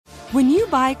When you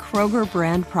buy Kroger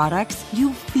brand products,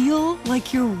 you feel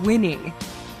like you're winning.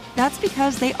 That's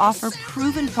because they offer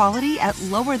proven quality at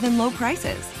lower than low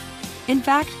prices. In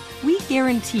fact, we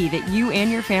guarantee that you and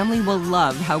your family will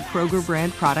love how Kroger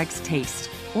brand products taste,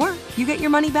 or you get your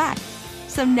money back.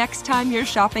 So next time you're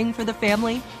shopping for the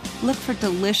family, look for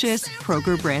delicious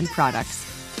Kroger brand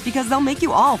products, because they'll make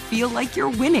you all feel like you're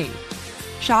winning.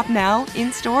 Shop now,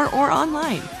 in-store, or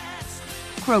online.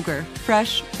 Kroger,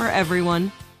 fresh for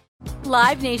everyone.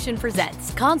 Live Nation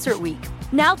presents Concert Week.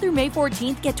 Now through May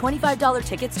 14th, get $25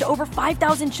 tickets to over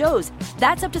 5,000 shows.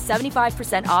 That's up to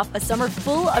 75% off a summer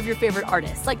full of your favorite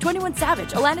artists like 21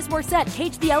 Savage, Alanis Morissette,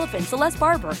 Cage the Elephant, Celeste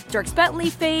Barber, Dierks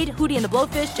Bentley, Fade, Hootie and the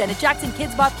Blowfish, Janet Jackson,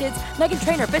 Kids Bop Kids, Meghan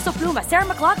Trainor, Bissell Pluma, Sarah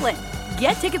McLachlan.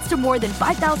 Get tickets to more than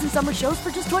 5,000 summer shows for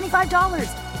just $25.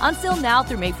 Until now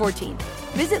through May 14th.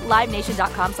 Visit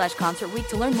LiveNation.com/Concert Week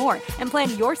to learn more and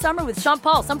plan your summer with Sean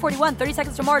Paul, Sum 41, 30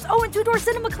 Seconds to Mars, and Two Door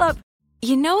Cinema Club.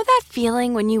 You know that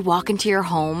feeling when you walk into your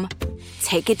home,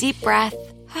 take a deep breath,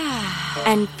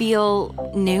 and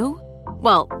feel new?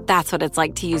 Well, that's what it's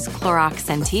like to use Clorox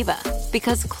Scentiva.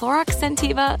 Because Clorox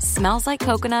Scentiva smells like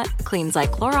coconut, cleans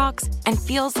like Clorox, and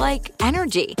feels like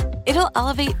energy. It'll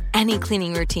elevate any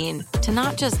cleaning routine to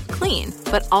not just clean,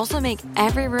 but also make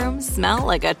every room smell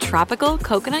like a tropical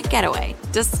coconut getaway.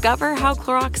 Discover how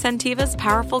Clorox Scentiva's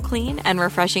powerful clean and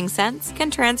refreshing scents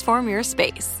can transform your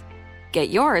space. Get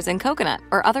yours in coconut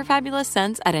or other fabulous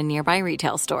scents at a nearby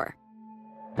retail store.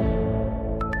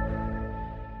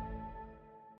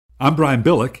 I'm Brian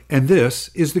Billick, and this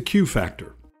is The Q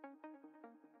Factor.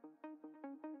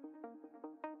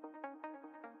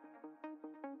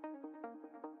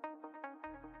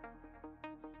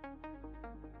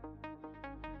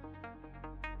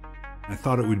 I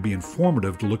thought it would be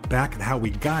informative to look back at how we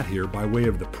got here by way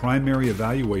of the primary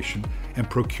evaluation and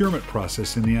procurement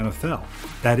process in the NFL.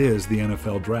 That is, the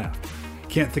NFL Draft.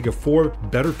 Can't think of four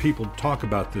better people to talk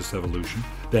about this evolution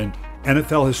than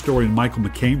NFL historian Michael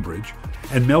McCambridge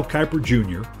and Mel Kiper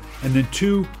Jr., and then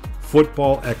two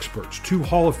football experts, two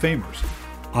Hall of Famers,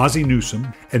 Ozzie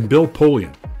Newsome and Bill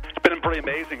Polian. Pretty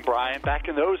amazing, Brian. Back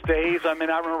in those days, I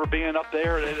remember being up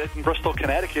there in Bristol,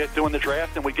 Connecticut, doing the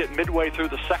draft, and we'd get midway through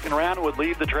the second round and would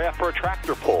leave the draft for a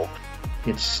tractor pull.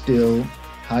 It's still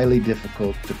highly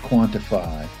difficult to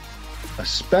quantify,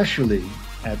 especially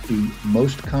at the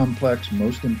most complex,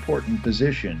 most important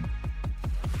position,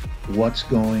 what's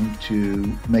going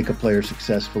to make a player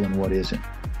successful and what isn't.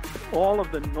 All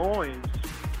of the noise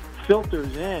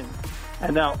filters in,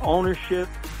 and now ownership,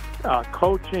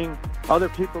 coaching, other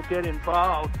people get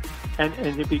involved,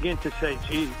 and you begin to say,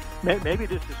 gee, maybe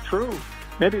this is true.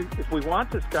 Maybe if we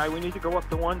want this guy, we need to go up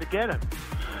to one to get him.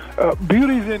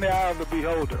 Beauty's in the eye of the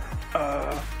beholder,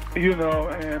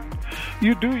 and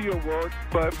you do your work,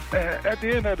 but at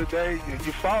the end of the day,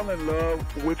 you fall in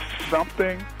love with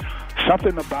something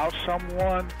about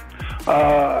someone.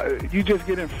 You just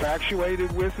get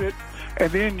infatuated with it,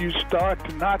 and then you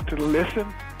start not to listen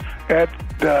at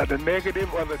the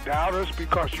negative or the doubters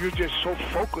because you're just so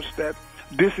focused that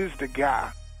this is the guy.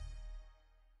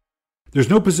 There's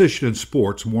no position in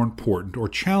sports more important or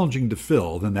challenging to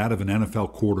fill than that of an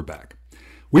NFL quarterback.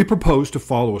 We propose to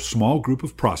follow a small group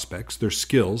of prospects, their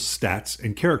skills, stats,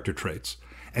 and character traits,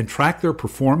 and track their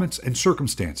performance and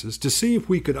circumstances to see if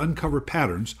we could uncover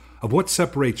patterns of what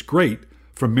separates great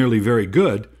from merely very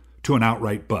good to an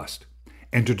outright bust,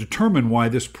 and to determine why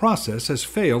this process has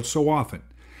failed so often.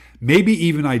 Maybe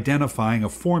even identifying a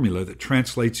formula that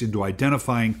translates into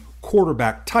identifying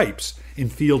quarterback types in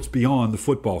fields beyond the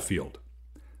football field.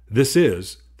 This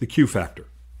is The Q Factor.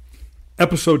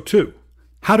 Episode 2,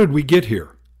 How Did We Get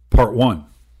Here? Part 1.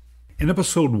 In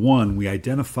Episode 1, we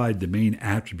identified the main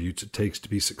attributes it takes to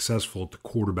be successful at the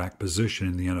quarterback position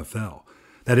in the NFL.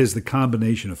 That is, the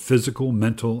combination of physical,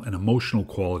 mental, and emotional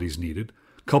qualities needed,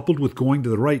 coupled with going to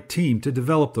the right team to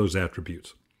develop those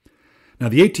attributes. Now,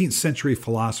 the 18th century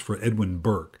philosopher Edwin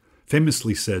Burke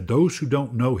famously said, "Those who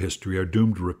don't know history are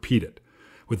doomed to repeat it."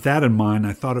 With that in mind,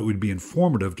 I thought it would be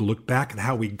informative to look back at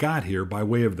how we got here by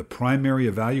way of the primary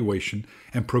evaluation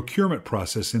and procurement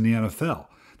process in the NFL.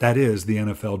 That is, the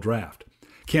NFL Draft.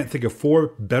 Can't think of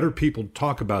four better people to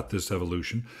talk about this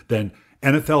evolution than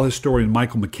NFL historian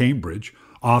Michael McCambridge,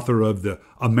 author of the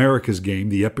America's Game,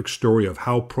 the epic story of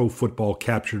how pro football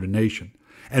captured a nation,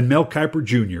 and Mel Kiper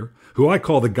Jr., who I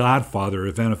call the godfather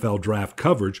of NFL draft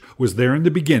coverage, was there in the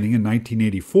beginning in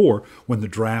 1984 when the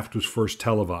draft was first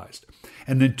televised.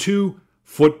 And then two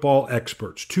football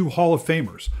experts, two Hall of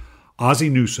Famers, Ozzie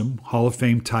Newsome, Hall of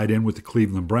Fame tight end with the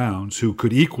Cleveland Browns, who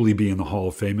could equally be in the Hall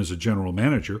of Fame as a general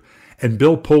manager, and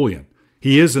Bill Polian.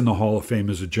 He is in the Hall of Fame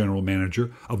as a general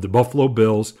manager of the Buffalo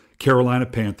Bills, Carolina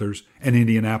Panthers, and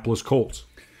Indianapolis Colts.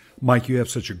 Mike, you have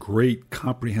such a great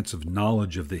comprehensive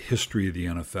knowledge of the history of the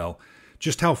NFL.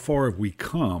 Just how far have we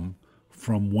come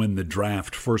from when the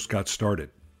draft first got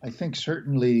started? I think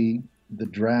certainly the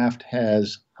draft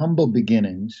has humble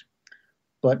beginnings,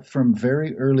 but from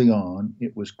very early on,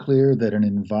 it was clear that an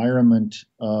environment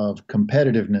of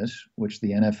competitiveness, which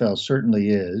the NFL certainly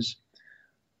is,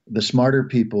 the smarter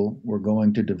people were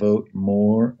going to devote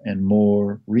more and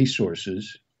more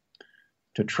resources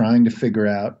to trying to figure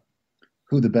out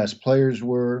who the best players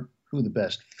were, who the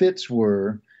best fits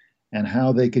were, and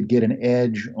how they could get an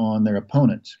edge on their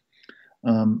opponents.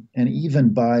 And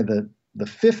even by the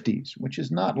 50s, which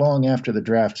is not long after the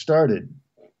draft started,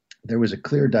 there was a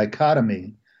clear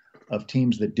dichotomy of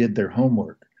teams that did their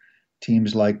homework.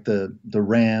 Teams like the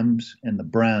Rams and the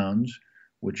Browns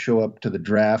would show up to the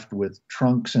draft with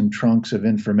trunks and trunks of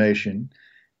information,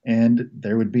 and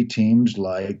there would be teams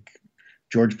like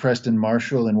George Preston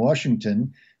Marshall in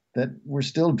Washington that were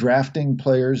still drafting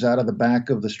players out of the back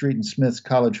of the Street and Smith's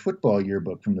college football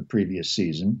yearbook from the previous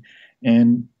season,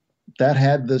 and that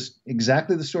had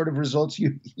exactly the sort of results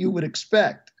you would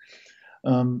expect.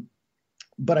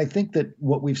 But I think that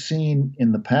what we've seen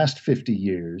in the past 50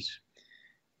 years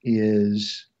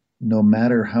is no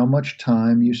matter how much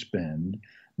time you spend,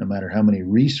 no matter how many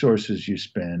resources you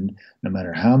spend, no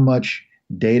matter how much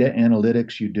data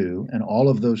analytics you do, and all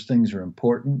of those things are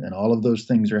important and all of those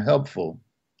things are helpful,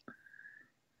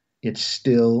 it's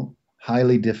still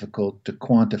highly difficult to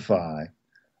quantify,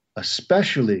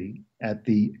 especially at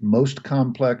the most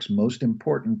complex, most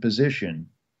important position,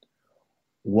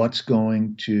 what's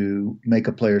going to make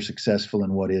a player successful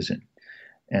and what isn't.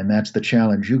 And that's the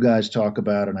challenge you guys talk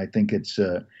about, and I think it's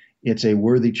a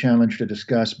worthy challenge to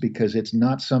discuss, because it's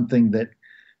not something that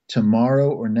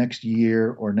tomorrow or next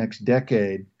year or next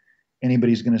decade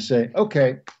anybody's going to say,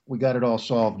 okay, we got it all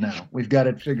solved now. We've got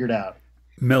it figured out.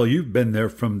 Mel, you've been there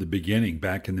from the beginning,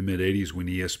 back in the mid-'80s when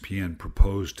ESPN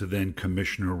proposed to then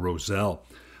Commissioner Rozelle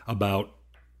about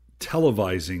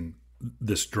televising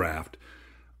this draft.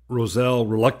 Rozelle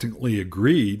reluctantly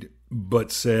agreed,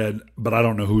 but said, but I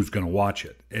don't know who's going to watch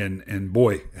it. And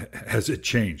boy, has it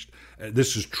changed.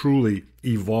 This has truly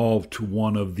evolved to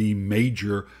one of the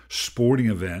major sporting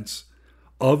events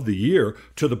of the year,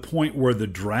 to the point where the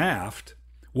draft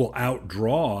will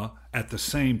outdraw at the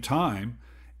same time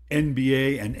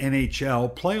NBA and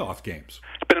NHL playoff games.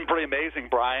 It's been pretty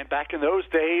amazing, Brian. Back in those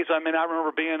days, I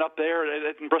remember being up there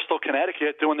in Bristol,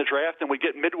 Connecticut, doing the draft, and we'd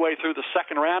get midway through the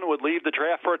second round and would leave the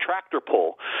draft for a tractor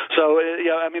pull. So,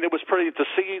 it was pretty to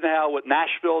see now what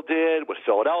Nashville did, what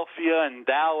Philadelphia and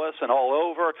Dallas and all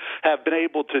over have been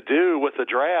able to do with the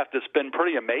draft. It's been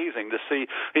pretty amazing to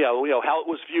see, how it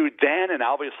was viewed then, and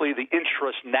obviously the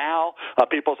interest now.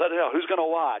 People said, who's going to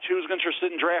watch? Who's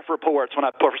interested in draft reports when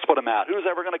I first put them out? Who's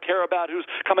ever going to care about who's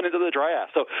coming into the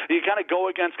draft? So you kind of go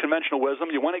against conventional wisdom.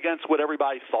 You went against what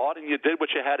everybody thought, and you did what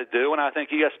you had to do. And I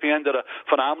think ESPN did a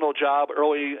phenomenal job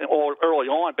early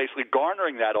on, basically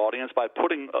garnering that audience by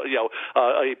putting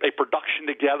a production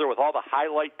together with all the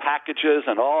highlight packages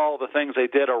and all the things they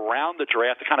did around the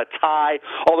draft to kind of tie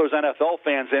all those NFL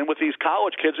fans in with these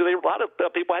college kids who a lot of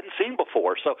people hadn't seen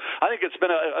before. So I think it's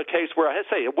been a case where I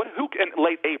say, who in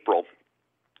late April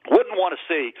wouldn't want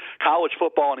to see college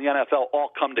football and the NFL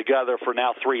all come together for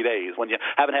now 3 days when you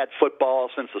haven't had football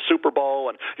since the Super Bowl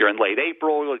and you're in late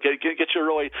April? It'll get you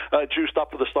really juiced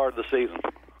up for the start of the season.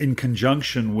 In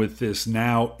conjunction with this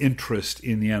now interest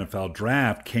in the NFL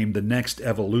draft came the next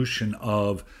evolution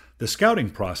of the scouting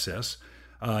process,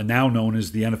 now known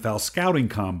as the NFL Scouting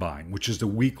Combine, which is the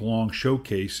week-long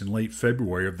showcase in late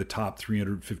February of the top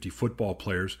 350 football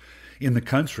players in the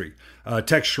country.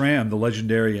 Tex Schramm, the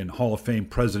legendary and Hall of Fame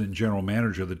president and general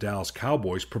manager of the Dallas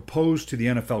Cowboys, proposed to the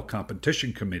NFL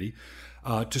Competition Committee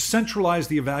to centralize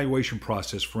the evaluation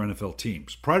process for NFL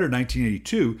teams. Prior to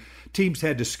 1982, teams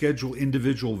had to schedule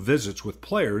individual visits with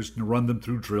players to run them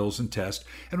through drills and tests,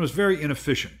 and it was very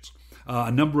inefficient.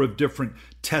 A number of different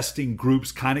testing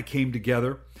groups kind of came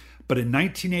together. But in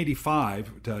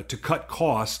 1985, to cut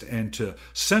cost and to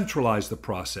centralize the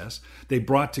process, they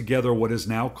brought together what is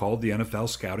now called the NFL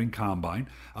Scouting Combine.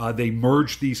 They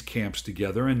merged these camps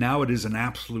together, and now it is an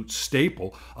absolute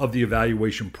staple of the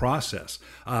evaluation process.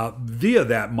 Via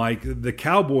that, Mike, the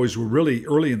Cowboys were really,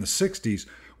 early in the 60s,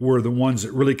 were the ones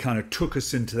that really kind of took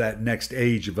us into that next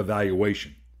age of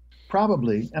evaluation.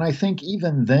 Probably. And I think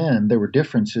even then there were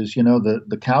differences.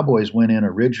 The Cowboys went in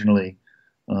originally.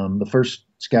 The first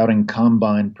scouting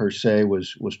combine per se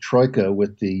was Troika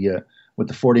with the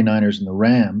 49ers and the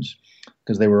Rams,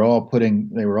 because they were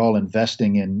all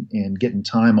investing in getting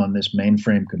time on this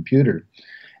mainframe computer.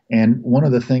 And one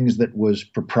of the things that was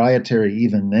proprietary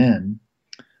even then,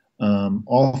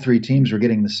 all three teams were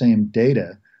getting the same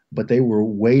data, but they were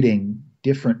weighting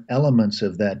different elements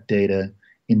of that data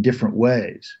in different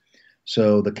ways.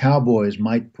 So the Cowboys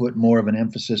might put more of an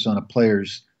emphasis on a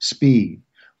player's speed,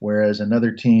 whereas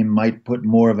another team might put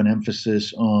more of an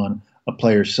emphasis on a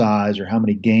player's size or how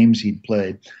many games he'd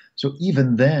played. So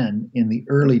even then, in the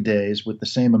early days, with the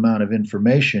same amount of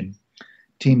information,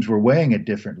 teams were weighing it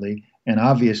differently. And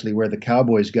obviously where the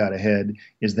Cowboys got ahead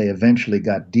is they eventually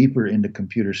got deeper into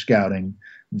computer scouting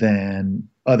than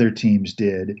other teams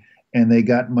did, and they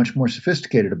got much more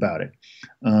sophisticated about it.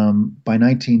 By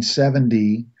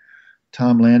 1970,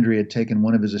 Tom Landry had taken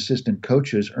one of his assistant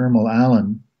coaches, Ermal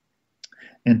Allen,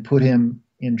 and put him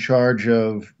in charge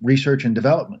of research and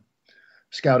development,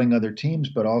 scouting other teams,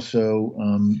 but also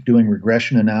doing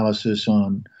regression analysis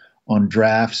on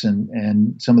drafts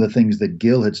and some of the things that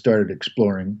Gil had started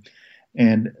exploring.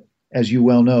 And as you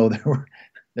well know,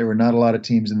 there were not a lot of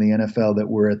teams in the NFL that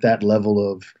were at that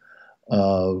level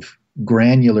of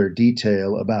granular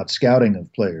detail about scouting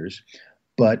of players.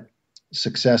 But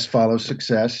success follows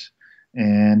success,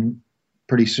 and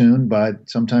pretty soon, by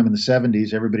sometime in the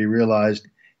 70s, everybody realized,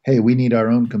 hey, we need our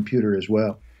own computer as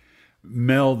well.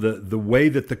 Mel, the way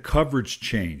that the coverage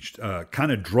changed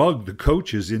kind of drugged the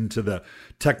coaches into the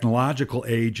technological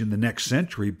age in the next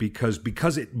century because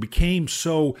it became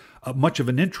so much of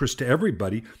an interest to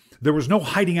everybody. There was no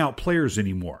hiding out players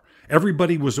anymore.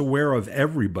 Everybody was aware of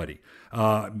everybody.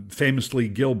 Famously,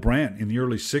 Gil Brandt in the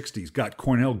early 60s got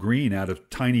Cornell Green out of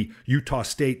tiny Utah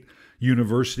State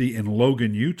University in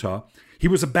Logan, Utah. He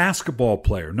was a basketball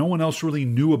player. No one else really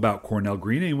knew about Cornell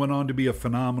Green, and he went on to be a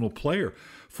phenomenal player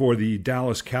for the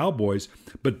Dallas Cowboys.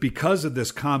 But because of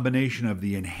this combination of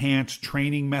the enhanced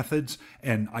training methods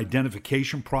and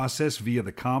identification process via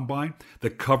the combine, the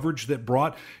coverage that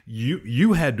brought,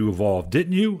 you had to evolve,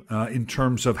 didn't you, in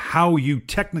terms of how you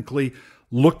technically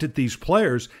looked at these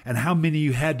players and how many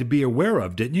you had to be aware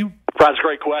of, didn't you? That's a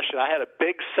great question. I had a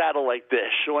big satellite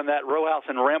dish showing that row house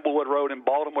in Ramblewood Road in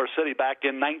Baltimore City back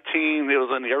in it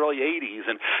was in the early 80s,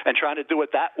 and trying to do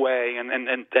it that way. And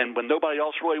when nobody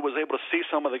else really was able to see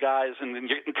some of the guys and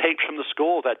getting tapes from the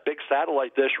school, that big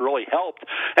satellite dish really helped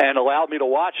and allowed me to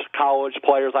watch college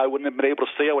players I wouldn't have been able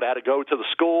to see. I would have had to go to the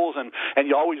schools, and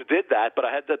you always did that. But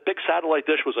I had that big satellite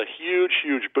dish was a huge,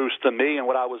 huge boost to me and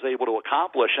what I was able to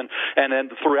accomplish. And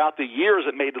then throughout the years,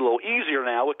 it made it a little easier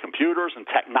now with computers and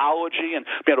technology and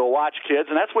be able to watch kids.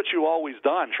 And that's what you've always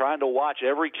done, trying to watch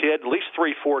every kid, at least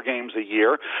 3-4 games a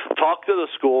year, talk to the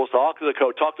schools, talk to the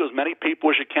coach, talk to as many people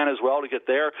as you can as well to get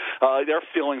their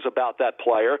feelings about that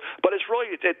player. But it's really,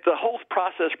 the whole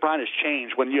process, Brian, has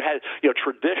changed. When you had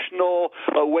traditional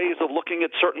ways of looking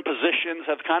at certain positions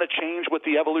have kind of changed with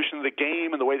the evolution of the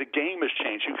game and the way the game has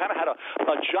changed. You kind of had to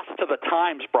adjust to the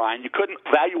times, Brian. You couldn't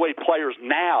evaluate players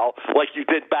now like you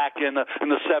did back in the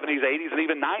 70s, 80s, and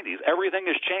even 90s. Everything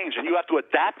has changed, and you have to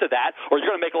adapt to that, or you're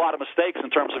going to make a lot of mistakes in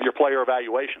terms of your player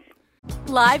evaluation.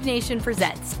 Live Nation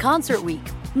presents Concert Week.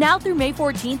 Now through May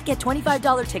 14th, get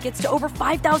 $25 tickets to over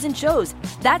 5,000 shows.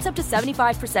 That's up to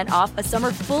 75% off a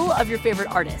summer full of your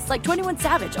favorite artists like 21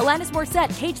 Savage, Alanis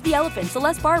Morissette, Cage the Elephant,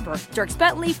 Celeste Barber, Dierks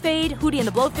Bentley, Fade, Hootie and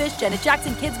the Blowfish, Janet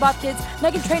Jackson, Kidz Bop Kids,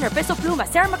 Meghan Trainor, Peso Pluma,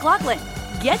 Sarah McLachlan.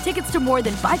 Get tickets to more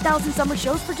than 5,000 summer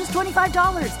shows for just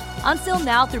 $25. Until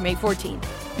now through May 14th.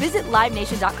 Visit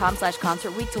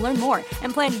LiveNation.com/Concert Week to learn more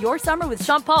and plan your summer with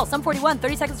Sean Paul, Sum 41,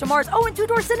 30 Seconds to Mars, and Two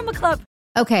Door Cinema Club.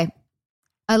 Okay.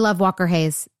 I love Walker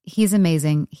Hayes. He's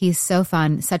amazing. He's so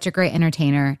fun, such a great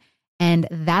entertainer. And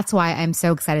that's why I'm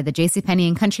so excited that JCPenney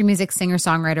and country music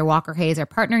singer-songwriter Walker Hayes are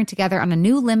partnering together on a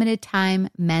new limited time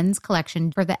men's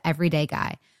collection for the everyday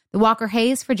guy. The Walker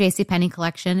Hayes for JCPenney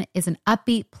collection is an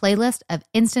upbeat playlist of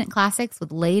instant classics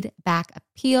with laid-back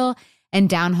appeal and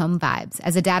down-home vibes.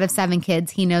 As a dad of 7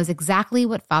 kids, he knows exactly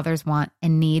what fathers want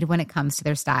and need when it comes to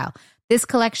their style. This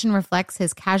collection reflects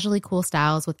his casually cool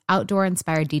styles with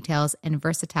outdoor-inspired details and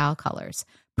versatile colors.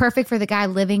 Perfect for the guy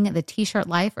living the t-shirt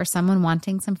life or someone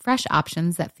wanting some fresh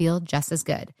options that feel just as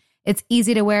good. It's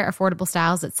easy to wear, affordable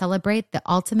styles that celebrate the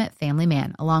ultimate family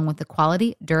man, along with the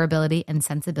quality, durability, and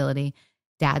sensibility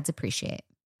dads appreciate.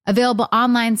 Available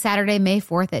online Saturday, May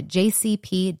 4th at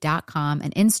jcp.com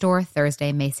and in-store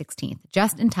Thursday, May 16th,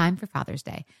 just in time for Father's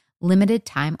Day. Limited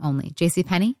time only.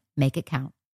 JCPenney, make it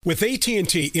count. With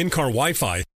AT&T in-car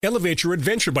Wi-Fi, elevate your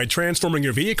adventure by transforming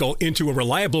your vehicle into a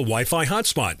reliable Wi-Fi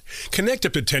hotspot. Connect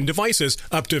up to 10 devices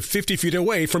up to 50 feet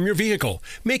away from your vehicle,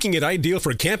 making it ideal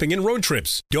for camping and road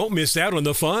trips. Don't miss out on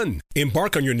the fun.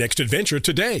 Embark on your next adventure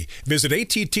today. Visit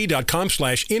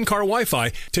att.com/in-car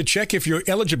Wi-Fi to check if you're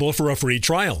eligible for a free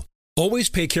trial. Always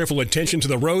pay careful attention to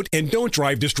the road and don't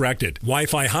drive distracted.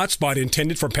 Wi-Fi hotspot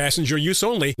intended for passenger use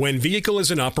only when vehicle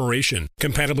is in operation.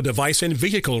 Compatible device and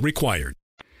vehicle required.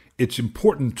 It's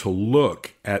important to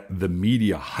look at the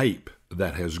media hype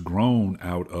that has grown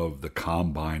out of the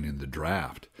combine and the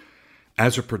draft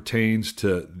as it pertains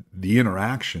to the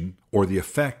interaction or the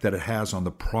effect that it has on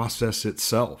the process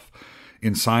itself.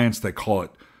 In science, they call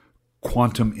it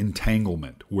quantum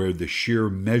entanglement, where the sheer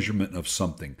measurement of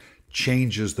something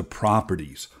changes the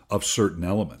properties of certain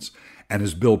elements. And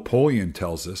as Bill Polian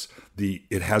tells us,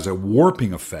 it has a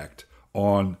warping effect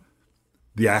on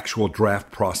the actual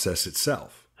draft process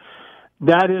itself.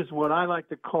 That is what I like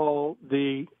to call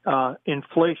the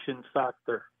inflation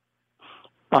factor.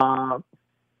 And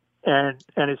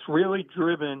it's really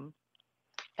driven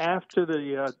after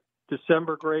the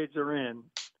December grades are in.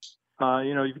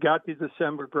 You've got these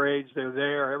December grades, they're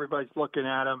there, everybody's looking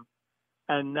at them.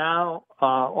 And now,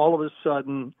 all of a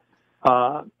sudden,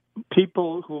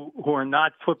 people who are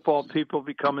not football people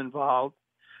become involved.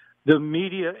 The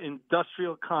media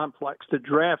industrial complex, the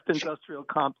draft industrial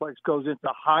complex, goes into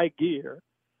high gear,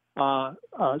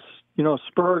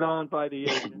 spurred on by the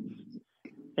agents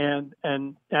and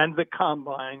the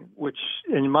combine, which,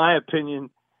 in my opinion,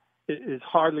 is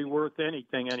hardly worth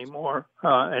anything anymore,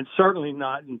 and certainly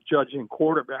not in judging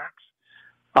quarterbacks.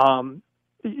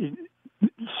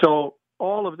 So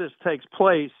all of this takes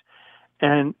place,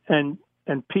 and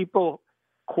people,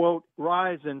 quote,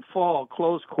 rise and fall,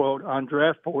 close quote, on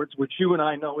draft boards, which you and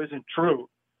I know isn't true.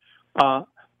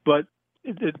 But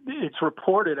it's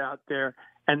reported out there,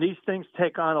 and these things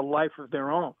take on a life of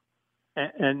their own.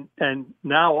 And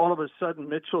now all of a sudden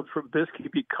Mitchell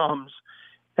Trubisky becomes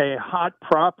a hot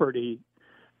property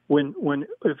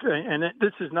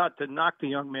this is not to knock the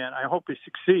young man. I hope he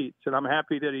succeeds, and I'm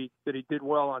happy that he did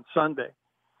well on Sunday.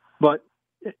 But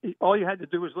all you had to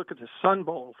do was look at the Sun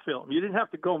Bowl film. You didn't have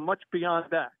to go much beyond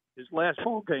that, his last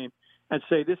bowl game, and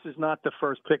say this is not the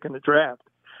first pick in the draft.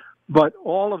 But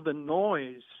all of the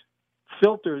noise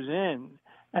filters in,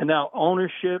 and now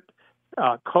ownership,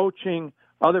 coaching,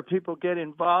 other people get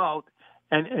involved,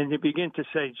 and you begin to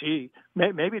say, gee,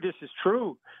 maybe this is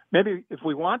true. Maybe if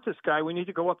we want this guy, we need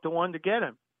to go up to one to get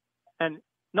him. And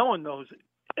no one knows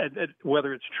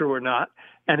whether it's true or not.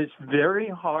 And it's very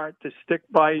hard to stick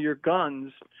by your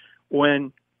guns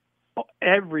when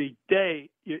every day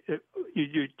you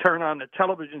turn on the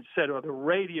television set or the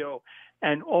radio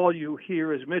and all you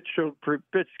hear is Mitchell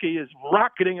Trubisky is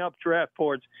rocketing up draft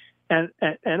boards. And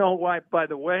oh, by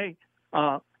the way,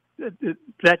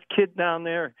 that kid down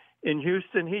there in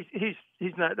Houston,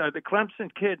 he's not the Clemson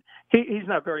kid. He's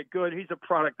not very good. He's a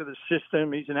product of the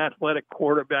system. He's an athletic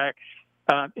quarterback.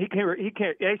 He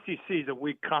can't. ACC is a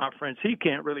weak conference. He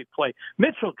can't really play.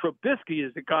 Mitchell Trubisky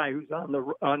is the guy who's on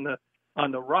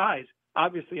the rise.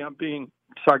 Obviously, I'm being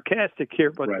sarcastic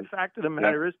here, but right. The fact of the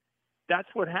matter is, that's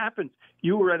what happens.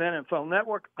 You were at NFL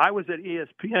Network. I was at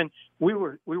ESPN. We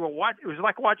were watching. It was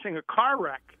like watching a car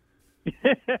wreck.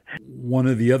 One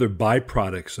of the other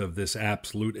byproducts of this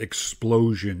absolute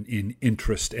explosion in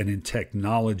interest and in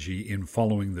technology in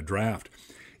following the draft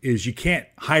is you can't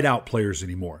hide out players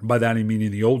anymore. And by that I mean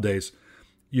in the old days,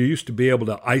 you used to be able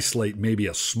to isolate maybe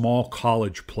a small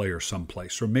college player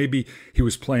someplace, or maybe he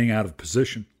was playing out of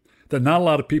position that not a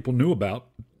lot of people knew about,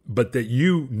 but that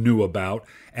you knew about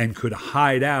and could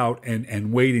hide out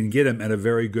and wait and get him at a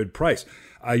very good price.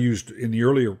 I used in the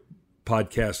earlier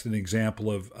podcast an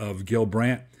example of Gil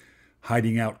Brandt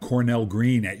hiding out Cornell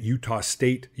Green at Utah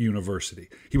State University.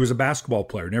 He was a basketball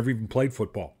player, never even played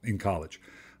football in college.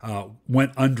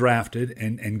 Went undrafted,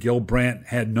 and Gil Brandt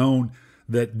had known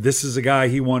that this is a guy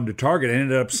he wanted to target, and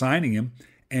ended up signing him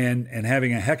and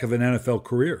having a heck of an NFL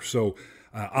career. So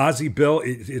Ozzie, Bill,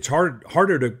 it's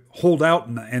harder to hold out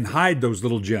and hide those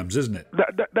little gems, isn't it?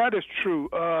 That is true.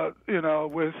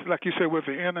 With, like you said, with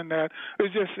the internet,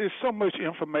 it's so much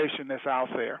information that's out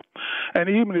there. And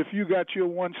even if you got your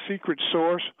one secret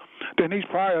source, then he's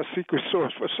probably a secret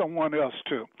source for someone else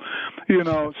too.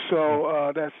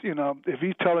 So that's, if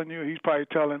he's telling you, he's probably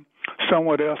telling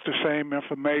someone else the same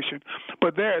information.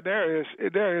 But there is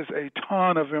a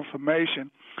ton of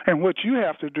information, and what you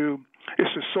have to do is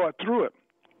to sort through it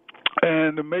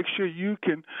and to make sure you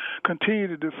can continue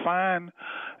to define,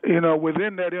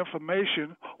 within that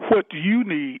information, what you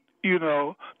need,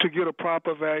 to get a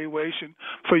proper evaluation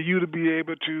for you to be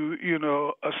able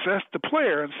to, assess the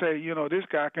player and say, this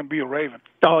guy can be a Raven.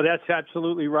 Oh, that's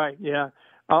absolutely right. Yeah.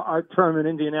 Our term in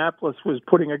Indianapolis was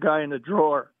putting a guy in the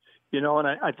drawer, and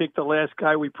I think the last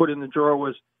guy we put in the drawer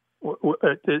was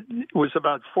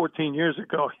about 14 years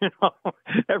ago.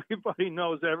 Everybody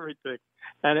knows everything,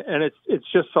 and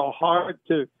it's just so hard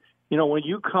to when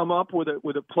you come up with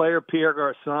a player, Pierre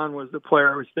Garçon was the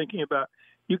player I was thinking about.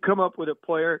 You come up with a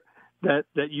player that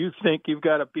you think you've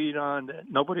got a beat on that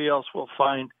nobody else will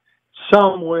find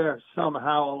somewhere,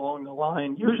 somehow along the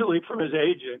line, usually from his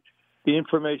agent. The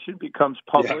information becomes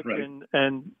public,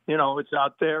 and it's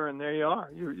out there, and there you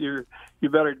are. You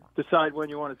better decide when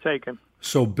you want to take him.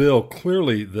 So, Bill,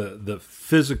 clearly the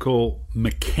physical,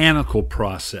 mechanical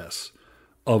process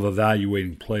of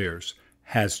evaluating players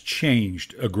has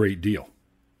changed a great deal.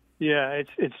 Yeah,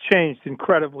 it's changed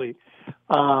incredibly.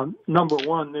 Number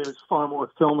one, there's far more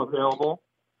film available.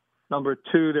 Number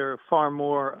two, there are far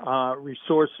more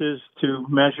resources to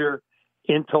measure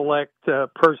intellect,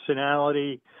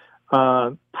 personality,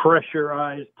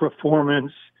 pressurized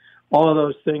performance. All of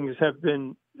those things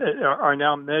are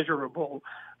now measurable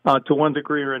to one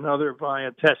degree or another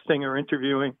via testing or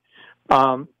interviewing.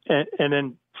 And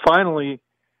then finally,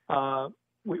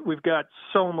 we've got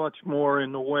so much more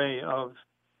in the way of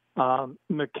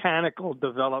mechanical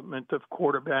development of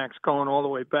quarterbacks, going all the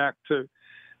way back to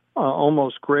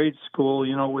almost grade school,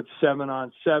 with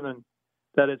 7-on-7,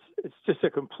 that it's just a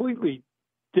completely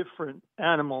different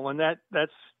animal. And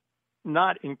that's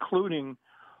not including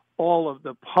all of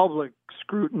the public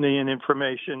scrutiny and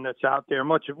information that's out there,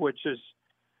 much of which is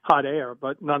hot air,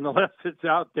 but nonetheless, it's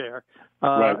out there.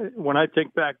 Right. When I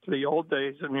think back to the old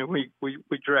days, I mean, we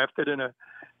drafted in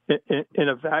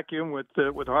a vacuum with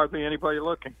hardly anybody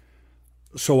looking.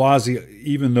 So, Ozzie,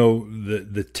 even though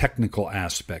the technical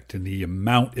aspect and the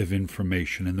amount of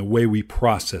information and the way we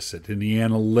process it and the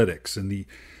analytics and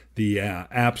the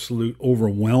absolute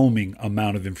overwhelming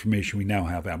amount of information we now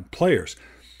have on players,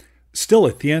 still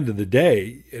at the end of the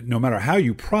day, no matter how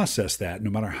you process that, no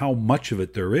matter how much of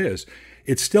it there is,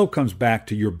 it still comes back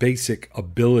to your basic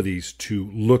abilities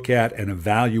to look at and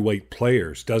evaluate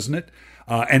players, doesn't it?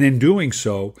 And in doing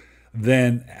so,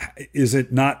 then is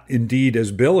it not indeed,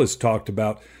 as Bill has talked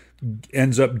about,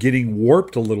 ends up getting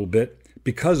warped a little bit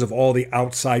because of all the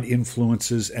outside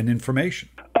influences and information?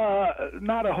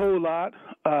 Not a whole lot.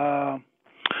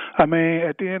 I mean,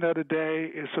 at the end of the day,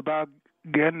 it's about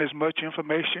getting as much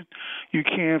information you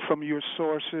can from your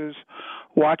sources,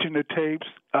 watching the tapes.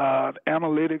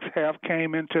 Analytics have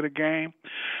came into the game,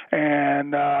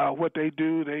 and what they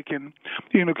do, they can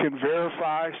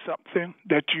verify something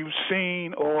that you've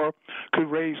seen or could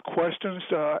raise questions.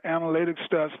 Analytics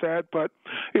does that, but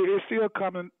it still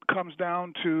comes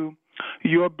down to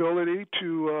your ability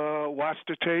to watch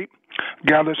the tape,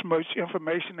 gather as much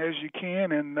information as you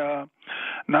can, and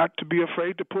not to be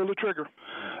afraid to pull the trigger.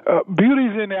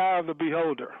 Beauty's in the eye of the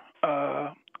beholder,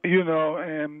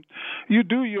 and you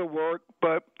do your work,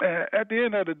 but at the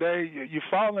end of the day, you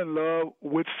fall in love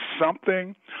with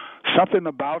something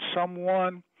about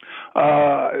someone.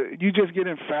 You just get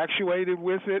infatuated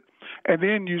with it, and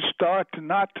then you start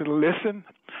not to listen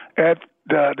at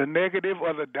the negative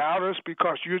or the doubters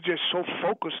because you're just so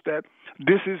focused that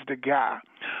this is the guy,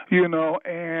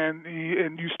 and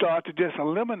you start to just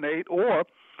eliminate, or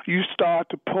you start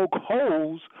to poke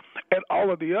holes at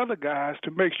all of the other guys to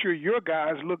make sure your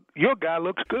guy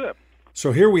looks good.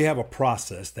 So here we have a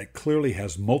process that clearly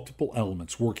has multiple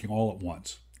elements working all at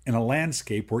once in a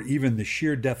landscape where even the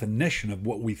sheer definition of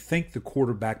what we think the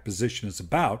quarterback position is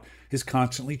about is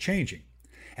constantly changing.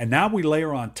 And now we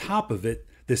layer on top of it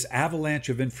this avalanche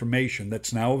of information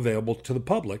that's now available to the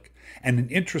public and an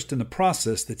interest in the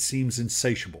process that seems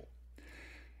insatiable.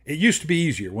 It used to be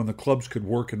easier when the clubs could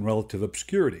work in relative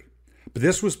obscurity. But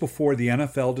this was before the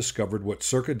NFL discovered what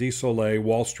Cirque du Soleil,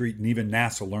 Wall Street, and even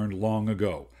NASA learned long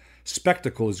ago.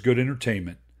 Spectacle is good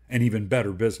entertainment and even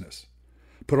better business.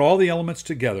 Put all the elements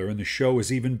together and the show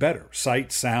is even better.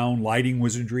 Sight, sound, lighting,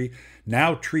 wizardry.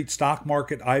 Now treat stock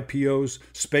market IPOs,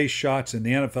 space shots, and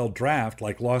the NFL draft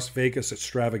like Las Vegas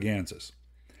extravaganzas.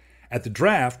 At the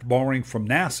draft, borrowing from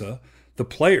NASA, the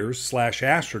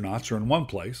players/astronauts are in one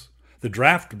place, the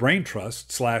draft brain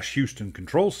trust/Houston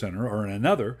Control Center are in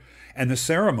another, and the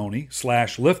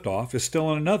ceremony/liftoff is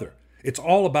still in another. It's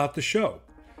all about the show.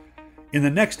 In the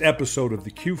next episode of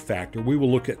The Q Factor, we will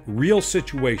look at real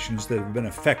situations that have been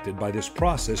affected by this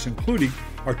process, including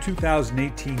our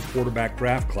 2018 quarterback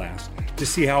draft class, to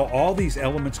see how all these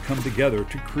elements come together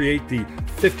to create the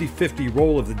 50-50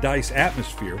 roll of the dice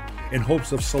atmosphere in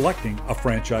hopes of selecting a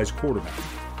franchise quarterback.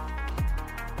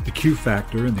 The Q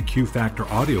Factor and the Q Factor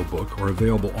audiobook are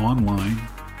available online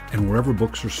and wherever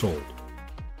books are sold.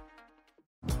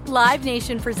 Live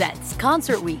Nation presents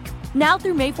Concert Week. Now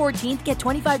through May 14th, get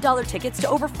 $25 tickets to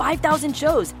over 5,000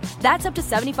 shows. That's up to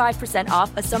 75%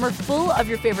 off a summer full of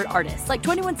your favorite artists like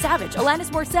 21 Savage, Alanis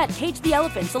Morissette, Cage the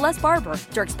Elephant, Celeste Barber,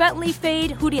 Dierks Bentley,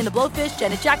 Fade, Hootie and the Blowfish,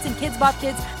 Janet Jackson, Kids Bop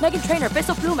Kids, Meghan Trainor,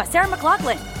 Bissell Pluma, Sarah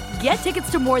McLachlan. Get tickets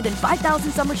to more than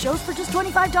 5,000 summer shows for just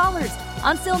 $25.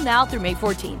 Until now through May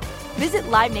 14th. Visit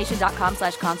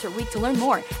LiveNation.com/Concert Week to learn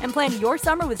more and plan your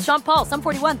summer with Sean Paul, Sum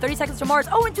 41, 30 Seconds to Mars,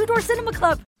 and Two Door Cinema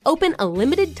Club. Open a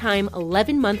limited-time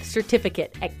 11-month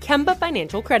certificate at Kemba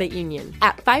Financial Credit Union.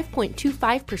 At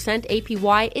 5.25%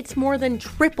 APY, it's more than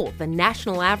triple the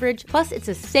national average, plus it's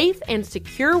a safe and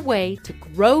secure way to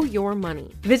grow your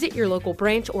money. Visit your local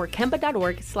branch or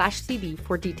kemba.org/CD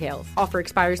for details. Offer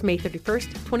expires May 31st,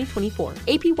 2024.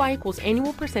 APY equals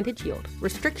annual percentage yield.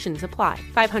 Restrictions apply.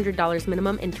 $500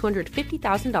 minimum and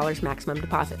 $250,000 maximum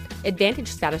deposit. Advantage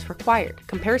status required.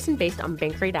 Comparison based on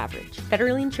bank rate average.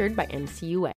 Federally insured by NCUA.